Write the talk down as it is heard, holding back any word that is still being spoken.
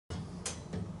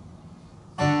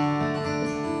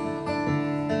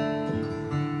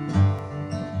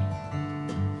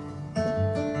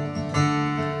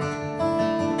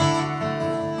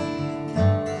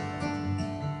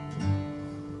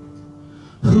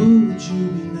who would you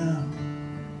be now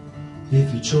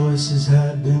if your choices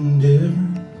had been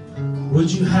different?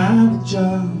 Would you have a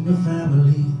job, a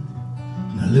family,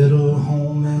 and a little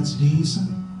home that's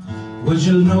decent? Would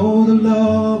you know the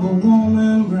love a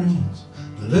woman brings,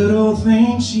 the little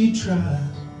things she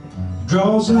tries,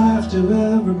 draws life to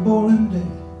every boring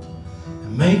day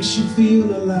and makes you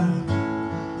feel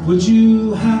alive? Would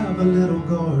you have a little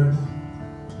garden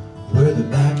where the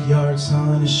backyard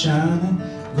sun is shining,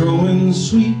 growing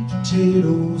sweet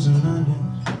potatoes and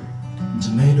onions and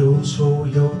tomatoes for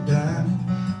your dining?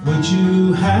 Would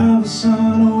you have a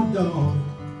son or daughter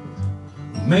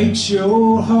who makes your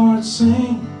old heart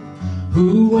sing,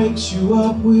 who wakes you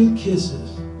up with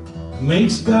kisses, who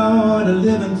makes God a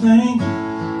living thing?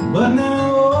 But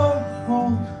now old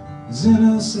home is in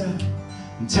a sack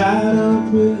and tied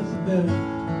up with a bell.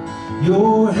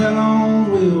 You're hell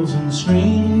on wheels and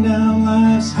screaming down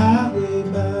life's highway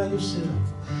by yourself.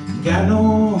 You got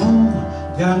no home,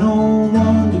 got no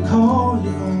one to call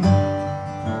your own.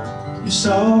 You're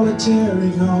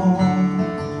solitary gone.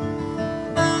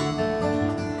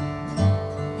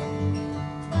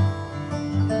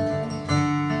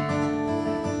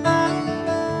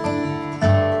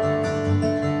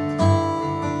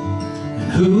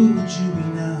 And who would you be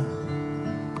now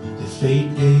if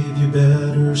fate gave you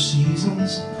better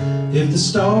seasons, if the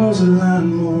stars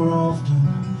aligned more often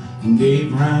and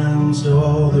gave rhymes to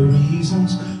all the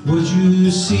reasons? Would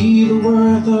you see the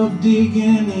worth of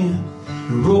digging in,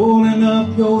 rolling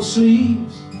up your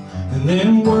sleeves, and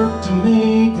then work to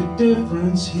make a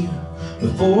difference here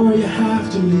before you have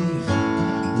to leave?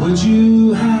 Would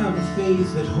you have a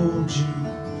faith that holds you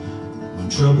when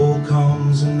trouble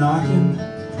comes a knocking,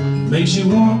 makes you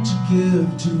want to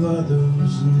give to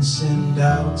others and send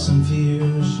doubts and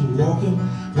fears walking?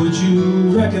 Would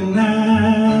you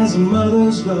recognize a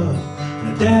mother's love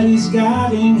and a daddy's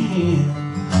guiding hand,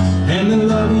 and the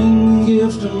loving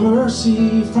gift of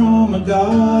mercy from a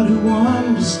God who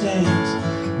understands?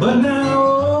 But now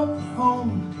old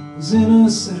home is in a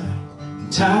sack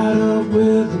and tied up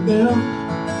with a belt.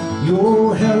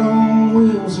 You're hell on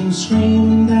wheels and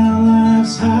screaming down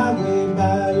life's highway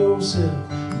by yourself.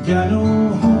 Got no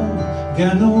home,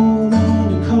 got no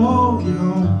one to call you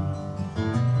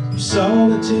home. You're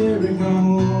solitary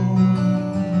gone.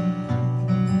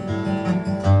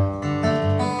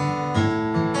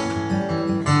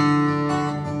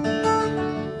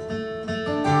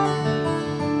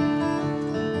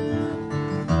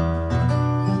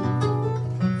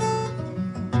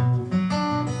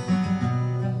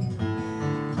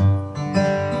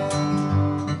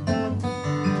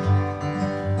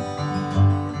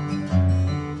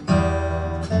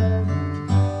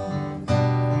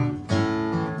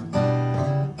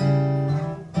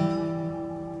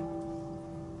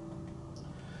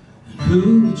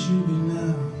 Who would you be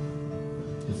now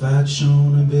if I'd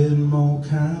shown a bit more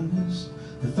kindness,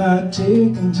 if I'd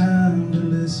taken time to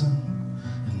listen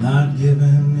and not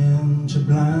given in to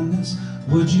blindness?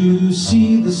 Would you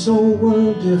see the soul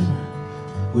world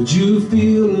different? Would you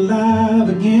feel alive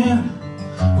again?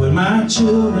 Would my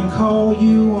children call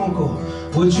you uncle?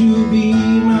 Would you be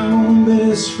my own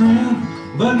best friend?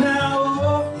 But now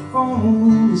all your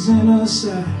home is in a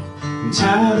sack and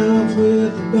tied up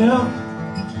with a belt.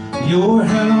 You're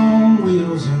hell on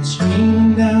wheels and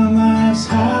screaming down life's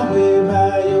highway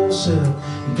by yourself.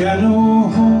 You got no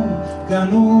home,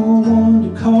 got no one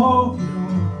to call you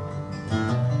home.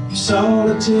 You're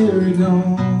solitary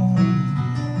gone.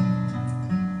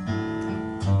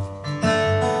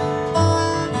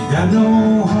 You got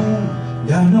no home,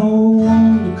 got no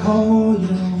one to call you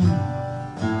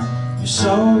home. You're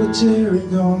solitary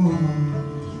gone.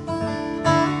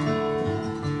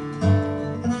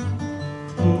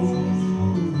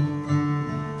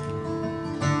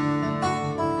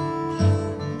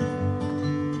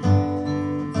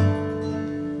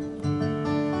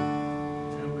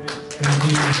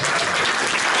 Thank you.